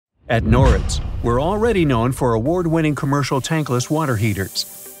At Noritz, we're already known for award-winning commercial tankless water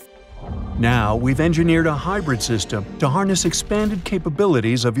heaters. Now, we've engineered a hybrid system to harness expanded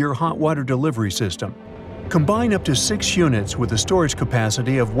capabilities of your hot water delivery system. Combine up to 6 units with a storage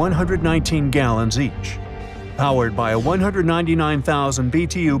capacity of 119 gallons each. Powered by a 199,000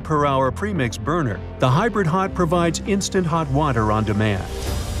 BTU per hour premix burner, the Hybrid Hot provides instant hot water on demand.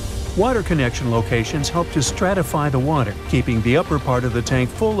 Water connection locations help to stratify the water, keeping the upper part of the tank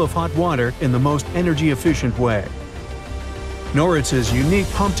full of hot water in the most energy-efficient way. Noritz's unique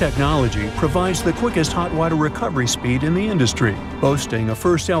pump technology provides the quickest hot water recovery speed in the industry, boasting a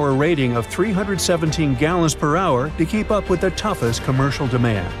first-hour rating of 317 gallons per hour to keep up with the toughest commercial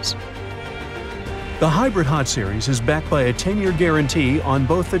demands. The Hybrid Hot series is backed by a 10-year guarantee on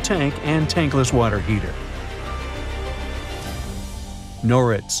both the tank and tankless water heater.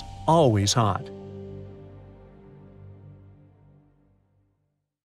 Noritz, always hot.